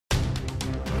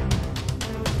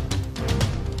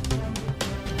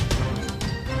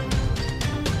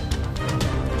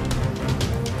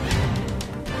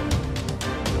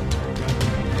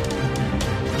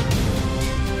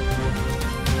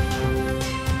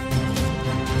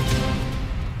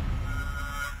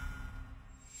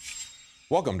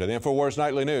Welcome to the INFOWARS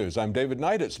Nightly News. I'm David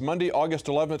Knight. It's Monday, August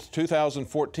 11th,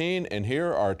 2014, and here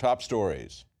are our top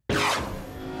stories.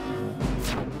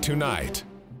 Tonight,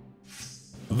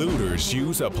 looters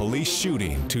use a police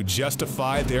shooting to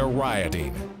justify their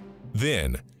rioting.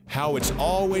 Then, how it's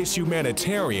always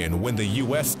humanitarian when the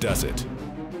U.S. does it.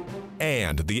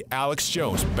 And the Alex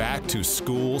Jones Back to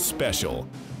School special.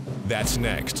 That's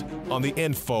next on the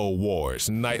INFOWARS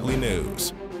Nightly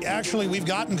News. Actually, we've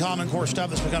gotten Common Core stuff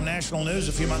that's become national news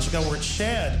a few months ago where it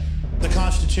said the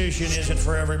Constitution isn't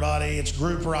for everybody, it's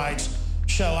group rights.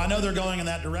 So I know they're going in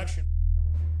that direction.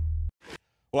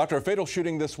 Well, after a fatal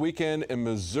shooting this weekend in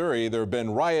Missouri, there have been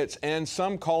riots and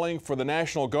some calling for the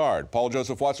National Guard. Paul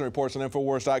Joseph Watson reports on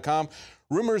INFOWARS.com.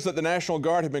 Rumors that the National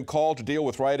Guard had been called to deal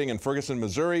with rioting in Ferguson,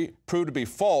 Missouri proved to be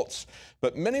false,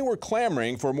 but many were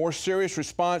clamoring for a more serious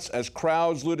response as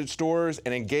crowds looted stores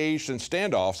and engaged in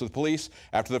standoffs with police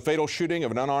after the fatal shooting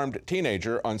of an unarmed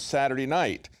teenager on Saturday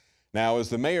night. Now, as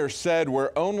the mayor said,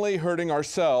 we're only hurting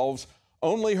ourselves,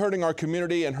 only hurting our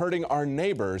community and hurting our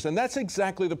neighbors, and that's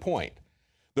exactly the point.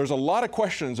 There's a lot of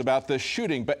questions about this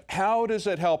shooting, but how does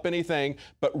it help anything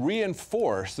but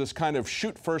reinforce this kind of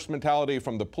shoot-first mentality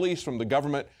from the police, from the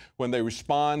government, when they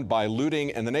respond by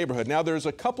looting in the neighborhood? Now, there's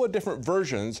a couple of different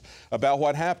versions about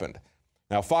what happened.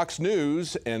 Now, Fox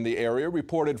News in the area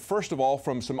reported, first of all,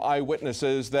 from some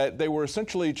eyewitnesses that they were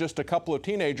essentially just a couple of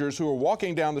teenagers who were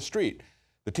walking down the street.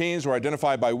 The teens were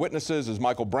identified by witnesses as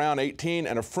Michael Brown, 18,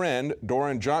 and a friend,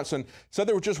 Doran Johnson, said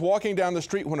they were just walking down the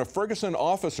street when a Ferguson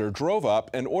officer drove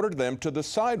up and ordered them to the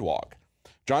sidewalk.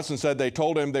 Johnson said they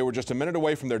told him they were just a minute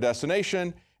away from their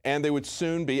destination and they would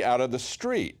soon be out of the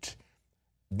street.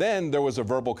 Then there was a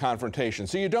verbal confrontation.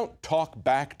 So you don't talk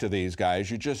back to these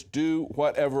guys, you just do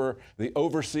whatever the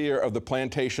overseer of the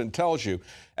plantation tells you.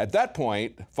 At that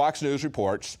point, Fox News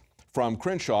reports from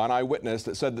Crenshaw, an eyewitness,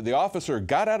 that said that the officer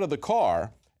got out of the car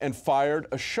and fired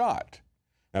a shot.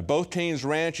 Now, both teens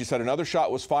ran. She said another shot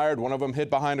was fired. One of them hid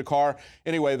behind a car.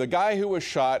 Anyway, the guy who was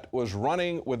shot was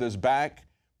running with his back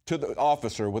to the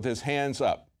officer with his hands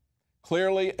up.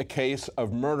 Clearly a case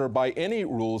of murder by any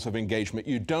rules of engagement.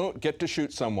 You don't get to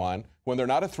shoot someone when they're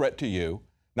not a threat to you,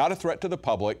 not a threat to the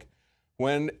public,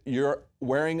 when you're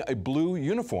wearing a blue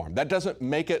uniform. That doesn't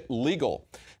make it legal.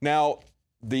 Now,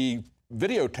 the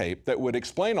videotape that would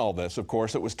explain all this, of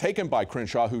course, that was taken by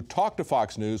Crenshaw, who talked to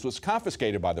Fox News, was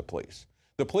confiscated by the police.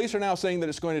 The police are now saying that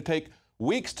it's going to take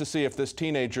weeks to see if this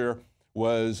teenager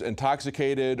was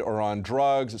intoxicated or on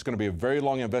drugs. It's going to be a very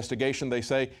long investigation, they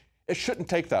say. It shouldn't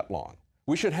take that long.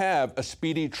 We should have a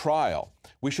speedy trial.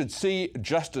 We should see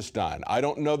justice done. I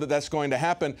don't know that that's going to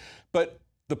happen, but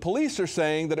the police are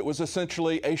saying that it was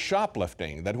essentially a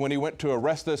shoplifting, that when he went to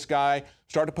arrest this guy,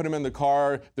 started to put him in the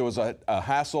car, there was a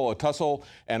hassle, a tussle,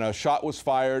 and a shot was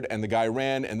fired, and the guy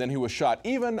ran, and then he was shot.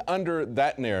 Even under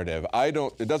that narrative,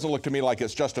 it doesn't look to me like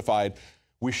it's justified.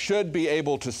 We should be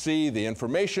able to see the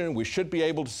information. We should be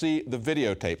able to see the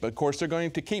videotape. But of course, they're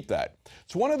going to keep that.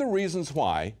 It's one of the reasons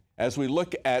why, as we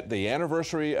look at the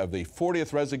anniversary of the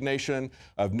 40th resignation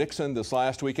of Nixon this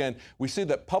last weekend, we see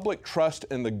that public trust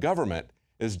in the government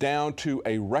is down to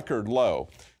a record low.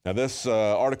 Now, this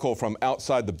article from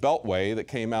Outside the Beltway that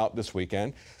came out this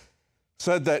weekend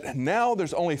said that now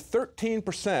there's only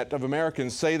 13% of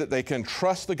Americans say that they can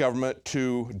trust the government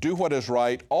to do what is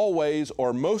right always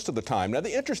or most of the time. Now,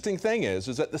 the interesting thing is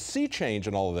that the sea change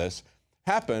in all of this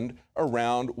happened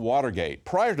around Watergate.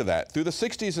 Prior to that, through the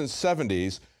 60s and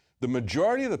 70s, the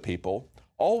majority of the people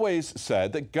always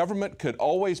said that government could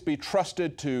always be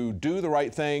trusted to do the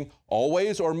right thing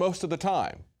always or most of the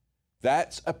time.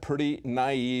 That's a pretty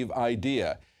naive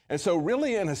idea. And so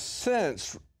really, in a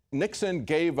sense, Nixon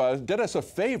did us a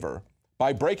favor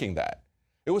by breaking that.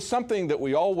 It was something that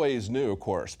we always knew, of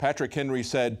course. Patrick Henry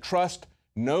said, trust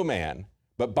no man,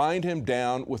 but bind him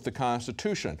down with the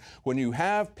Constitution. When you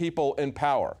have people in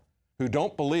power who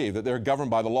don't believe that they're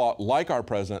governed by the law, like our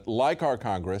president, like our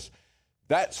Congress,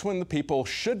 that's when the people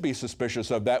should be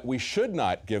suspicious of that. We should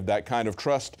not give that kind of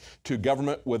trust to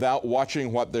government without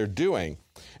watching what they're doing.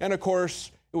 And of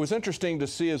course, it was interesting to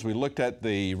see as we looked at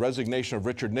the resignation of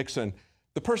Richard Nixon,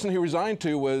 the person he resigned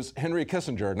to was Henry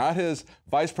Kissinger, not his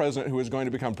vice president who was going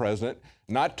to become president,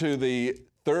 not to the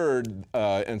third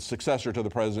and successor to the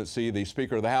presidency, the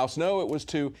Speaker of the House. No, it was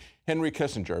to Henry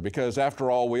Kissinger, because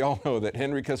after all, we all know that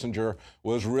Henry Kissinger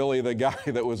was really the guy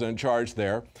that was in charge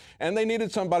there, and they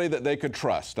needed somebody that they could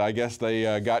trust. I guess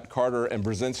they got Carter and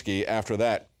Brzezinski after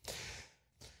that.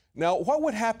 Now, what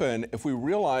would happen if we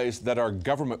realized that our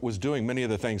government was doing many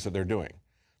of the things that they're doing?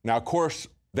 Now, of course,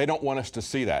 they don't want us to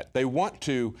see that. They want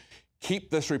to keep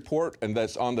this report, and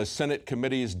that's on the Senate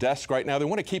committee's desk right now. They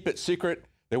want to keep it secret.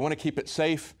 They want to keep it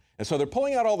safe. And so they're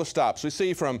pulling out all the stops. We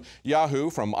see from Yahoo,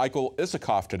 from Michael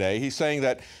Isikoff today, he's saying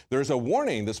that there's a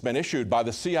warning that's been issued by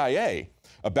the CIA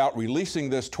about releasing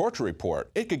this torture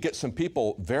report. It could get some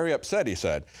people very upset, he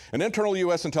said. An internal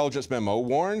U.S. intelligence memo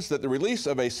warns that the release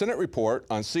of a Senate report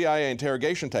on CIA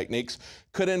interrogation techniques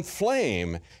could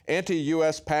inflame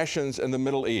anti-U.S. passions in the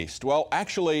Middle East. Well,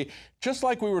 actually, just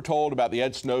like we were told about the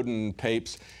Ed Snowden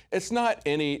tapes, it's not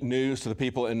any news to the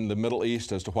people in the Middle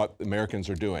East as to what Americans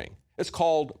are doing. It's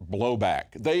called blowback.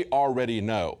 They already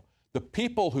know. The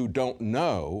people who don't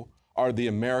know are the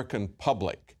American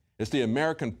public. It's the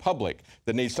American public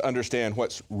that needs to understand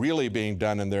what's really being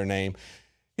done in their name.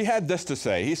 He had this to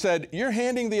say. He said, "You're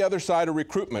handing the other side a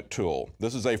recruitment tool."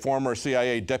 This is a former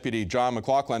CIA deputy, John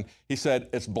McLaughlin. He said,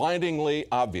 "It's blindingly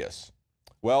obvious."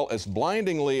 Well, it's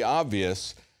blindingly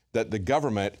obvious that the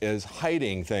government is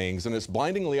hiding things, and it's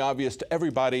blindingly obvious to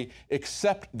everybody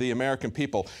except the American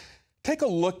people. Take a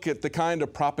look at the kind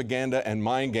of propaganda and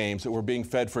mind games that were being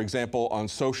fed, for example, on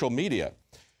social media.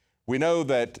 We know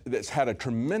that it's had a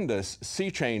tremendous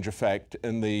sea change effect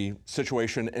in the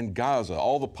situation in Gaza.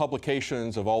 All the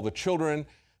publications of all the children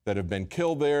that have been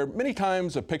killed there, many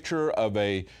times a picture of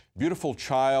a beautiful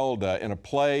child in a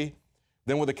play,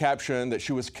 then with a caption that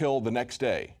she was killed the next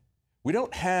day. We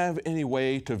don't have any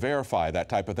way to verify that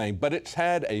type of thing, but it's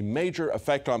had a major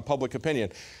effect on public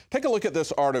opinion. Take a look at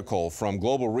this article from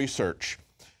Global Research.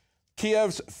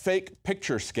 Kiev's fake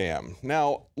picture scam.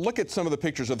 Now, look at some of the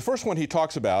pictures. The first one he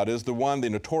talks about is the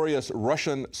notorious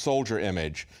Russian soldier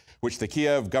image, which the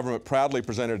Kiev government proudly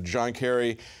presented to John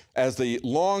Kerry as the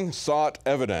long-sought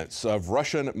evidence of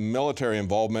Russian military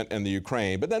involvement in the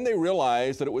Ukraine. But then they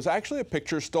realized that it was actually a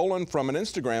picture stolen from an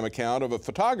Instagram account of a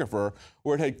photographer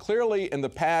where it had clearly in the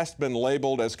past been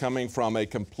labeled as coming from a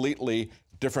completely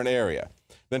different area.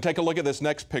 Then take a look at this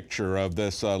next picture of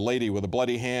this lady with a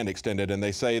bloody hand extended, and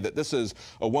they say that this is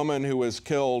a woman who was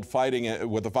killed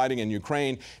with the fighting in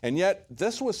Ukraine, and yet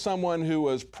this was someone who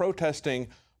was protesting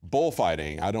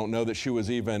bullfighting. I don't know that she was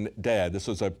even dead. This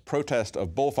was a protest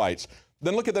of bullfights.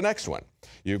 Then look at the next one.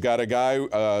 You've got a guy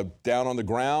down on the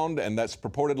ground, and that's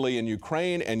purportedly in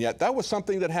Ukraine, and yet that was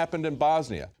something that happened in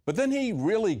Bosnia. But then he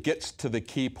really gets to the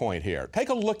key point here. Take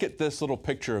a look at this little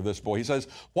picture of this boy. He says,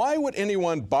 why would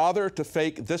anyone bother to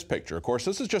fake this picture? Of course,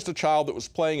 this is just a child that was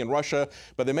playing in Russia,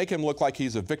 but they make him look like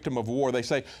he's a victim of war. They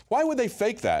say, why would they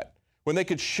fake that when they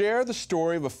could share the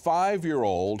story of a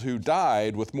 5-year-old who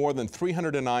died with more than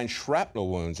 309 shrapnel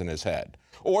wounds in his head?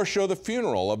 Or show the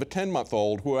funeral of a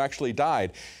 10-month-old who actually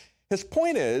died. His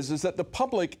point is that the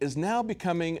public is now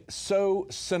becoming so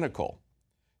cynical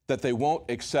that they won't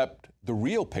accept the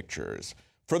real pictures.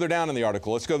 Further down in the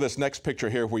article, let's go to this next picture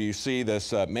here where you see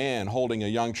this man holding a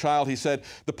young child. He said,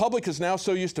 the public is now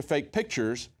so used to fake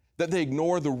pictures that they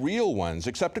ignore the real ones,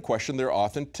 except to question their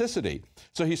authenticity.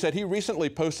 So he said he recently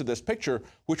posted this picture,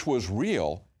 which was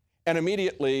real, and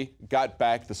immediately got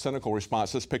back the cynical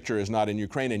response, this picture is not in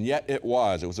Ukraine, and yet it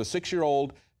was. It was a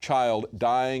 6-year-old child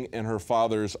dying in her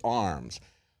father's arms.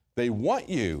 They want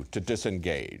you to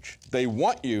disengage. They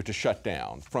want you to shut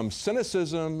down from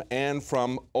cynicism and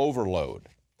from overload.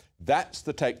 That's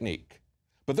the technique.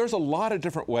 But there's a lot of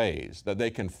different ways that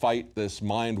they can fight this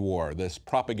mind war, this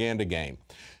propaganda game.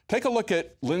 Take a look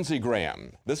at Lindsey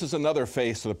Graham. This is another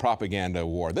face of the propaganda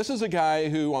war. This is a guy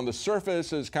who on the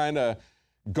surface is kind of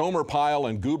Gomer Pyle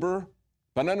and Goober,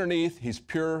 but underneath he's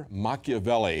pure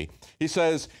Machiavelli. He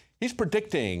says he's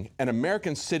predicting an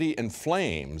American city in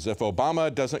flames if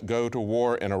Obama doesn't go to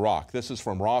war in Iraq. This is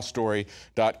from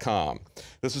rawstory.com.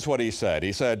 This is what he said.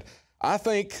 He said, I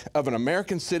think of an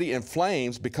American city in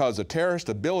flames because of terrorist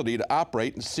ability to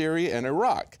operate in Syria and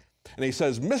Iraq. And he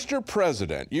says, Mr.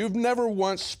 President, you've never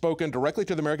once spoken directly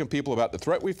to the American people about the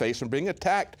threat we face from being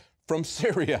attacked from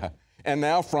Syria and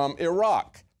now from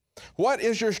Iraq. What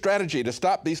is your strategy to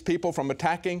stop these people from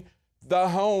attacking the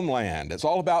homeland? It's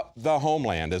all about the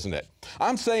homeland, isn't it?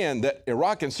 I'm saying that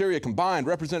Iraq and Syria combined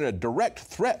represented a direct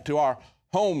threat to our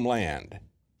homeland.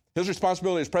 His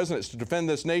responsibility as president is to defend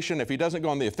this nation. If he doesn't go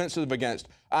on the offensive against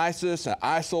ISIS and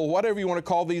ISIL, whatever you want to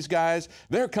call these guys,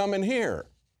 they're coming here.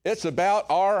 It's about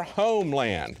our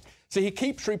homeland. See, he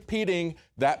keeps repeating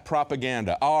that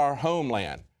propaganda, our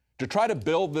homeland, to try to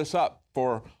build this up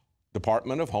for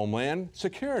Department of Homeland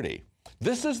Security.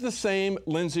 This is the same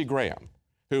Lindsey Graham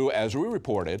who, as we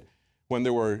reported, when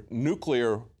there were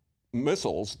nuclear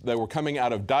missiles that were coming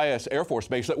out of Dyess Air Force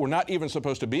Base that were not even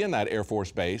supposed to be in that Air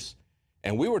Force Base,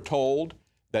 and we were told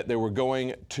that they were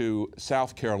going to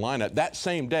South Carolina, that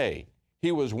same day,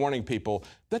 he was warning people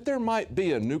that there might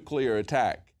be a nuclear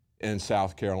attack in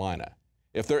South Carolina.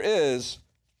 If there is,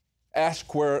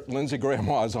 ask where Lindsey Graham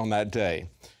was on that day.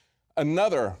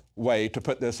 Another way to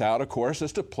put this out, of course,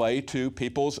 is to play to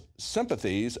people's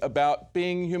sympathies about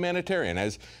being humanitarian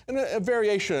as a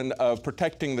variation of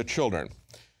protecting the children.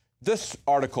 This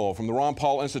article from the Ron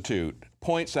Paul Institute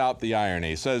points out the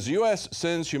irony. It says U.S.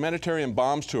 sends humanitarian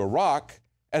bombs to Iraq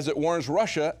as it warns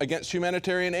Russia against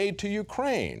humanitarian aid to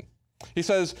Ukraine. He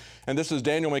says, and this is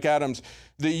Daniel McAdams,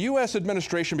 the U.S.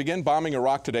 administration began bombing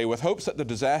Iraq today with hopes that the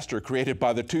disaster created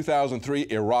by the 2003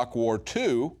 Iraq War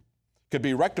II could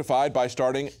be rectified by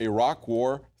starting Iraq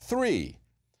War III.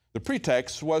 The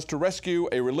pretext was to rescue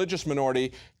a religious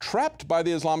minority trapped by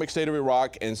the Islamic State of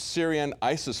Iraq and Syrian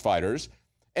ISIS fighters,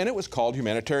 and it was called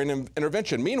humanitarian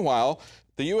intervention. Meanwhile,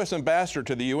 the U.S. ambassador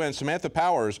to the UN, Samantha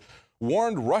Powers,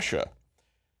 warned Russia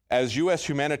as U.S.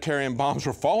 humanitarian bombs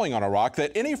were falling on Iraq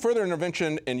that any further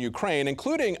intervention in Ukraine,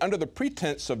 including under the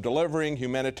pretense of delivering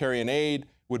humanitarian aid,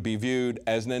 would be viewed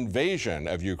as an invasion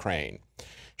of Ukraine.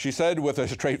 She said with a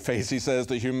straight face, he says,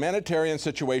 the humanitarian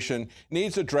situation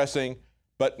needs addressing,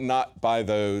 but not by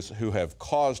those who have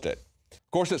caused it.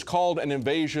 Of course, it's called an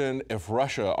invasion if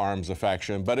Russia arms a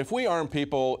faction, but if we arm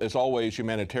people, it's always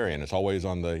humanitarian. It's always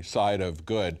on the side of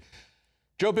good.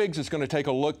 Joe Biggs is going to take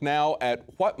a look now at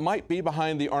what might be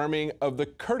behind the arming of the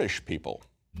Kurdish people.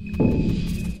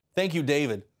 Thank you,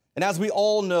 David. And as we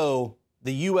all know,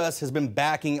 the U.S. has been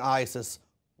backing ISIS.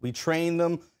 We trained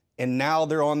them, and now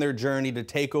they're on their journey to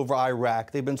take over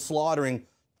Iraq. They've been slaughtering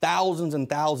thousands and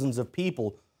thousands of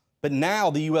people. But now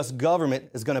the U.S.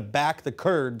 government is going to back the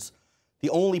Kurds,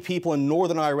 the only people in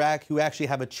northern Iraq who actually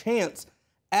have a chance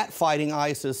at fighting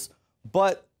ISIS.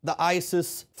 But the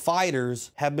ISIS fighters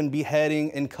have been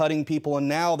beheading and cutting people, and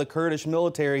now the Kurdish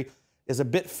military is a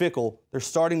bit fickle. They're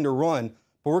starting to run.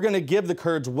 But we're going to give the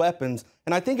Kurds weapons,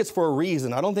 and I think it's for a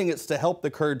reason. I don't think it's to help the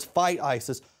Kurds fight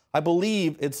ISIS. I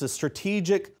believe it's a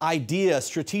strategic idea, a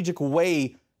strategic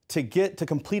way to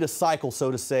complete a cycle,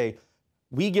 so to say.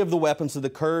 We give the weapons to the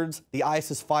Kurds, the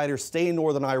ISIS fighters stay in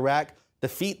northern Iraq,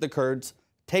 defeat the Kurds,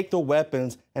 take the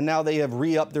weapons, and now they have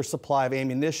re-upped their supply of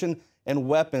ammunition and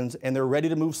weapons, and they're ready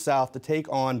to move south to take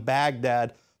on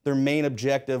Baghdad, their main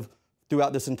objective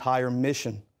throughout this entire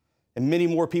mission. And many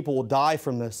more people will die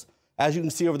from this. As you can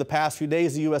see over the past few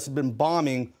days, the U.S. has been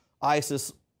bombing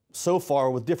ISIS so far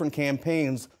with different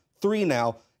campaigns, 3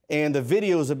 now, and the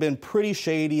videos have been pretty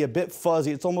shady, a bit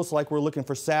fuzzy. It's almost like we're looking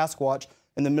for Sasquatch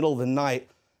in the middle of the night.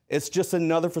 It's just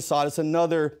another facade. It's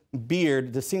another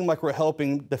beard to seem like we're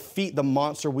helping defeat the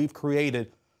monster we've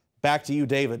created. Back to you,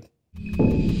 David.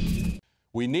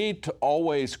 We need to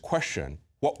always question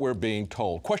what we're being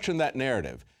told, question that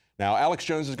narrative. Now, Alex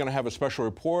Jones is going to have a special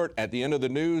report at the end of the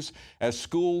news as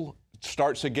school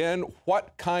starts again.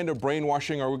 What kind of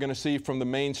brainwashing are we going to see from the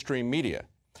mainstream media?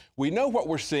 We know what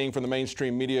we're seeing from the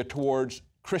mainstream media towards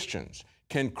Christians.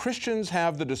 Can Christians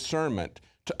have the discernment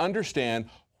to understand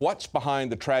what's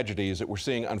behind the tragedies that we're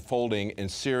seeing unfolding in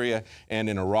Syria and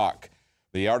in Iraq?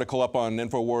 The article up on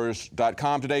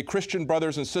INFOWARS.com today, Christian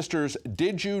brothers and sisters,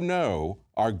 did you know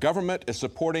our government is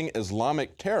supporting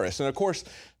Islamic terrorists? And of course,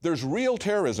 there's real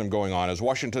terrorism going on. As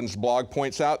Washington's blog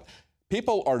points out,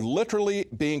 people are literally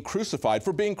being crucified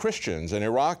for being Christians in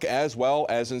Iraq as well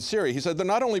as in Syria. He said they're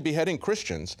not only beheading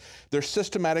Christians, they're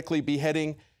systematically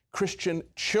beheading Christian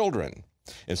children.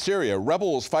 In Syria,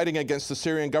 rebels fighting against the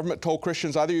Syrian government told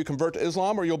Christians either you convert to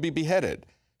Islam or you'll be beheaded.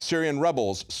 Syrian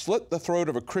rebels slit the throat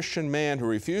of a Christian man who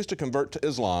refused to convert to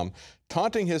Islam,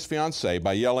 taunting his fiancée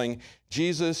by yelling,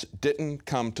 "Jesus didn't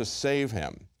come to save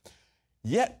him."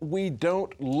 Yet we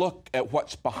don't look at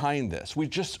what's behind this. We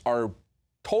just are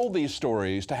told these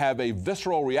stories to have a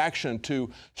visceral reaction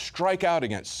to strike out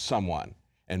against someone.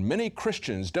 And many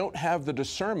Christians don't have the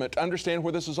discernment to understand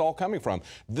where this is all coming from.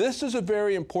 This is a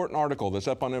very important article that's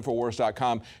up on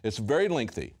INFOWARS.com. It's very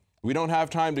lengthy. We don't have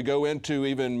time to go into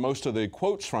even most of the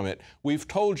quotes from it. We've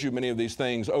told you many of these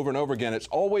things over and over again. It's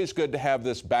always good to have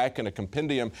this back in a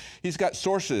compendium. He's got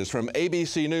sources from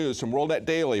ABC News, from WorldNet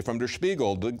Daily, from Der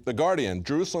Spiegel, The Guardian,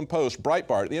 Jerusalem Post,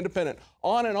 Breitbart, The Independent,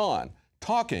 on,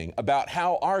 talking about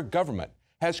how our government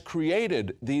has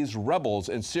created these rebels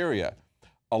in Syria,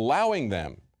 allowing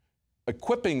them,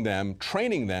 equipping them,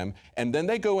 training them, and then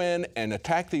they go in and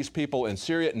attack these people in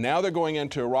Syria. Now they're going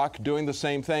into Iraq doing the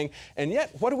same thing. And yet,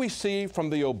 what do we see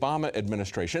from the Obama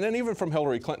administration and even from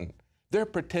Hillary Clinton? They're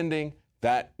pretending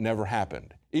that never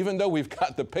happened. Even though we've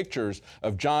got the pictures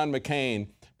of John McCain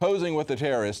posing with the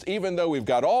terrorists, even though we've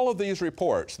got all of these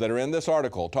reports that are in this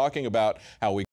article talking about how we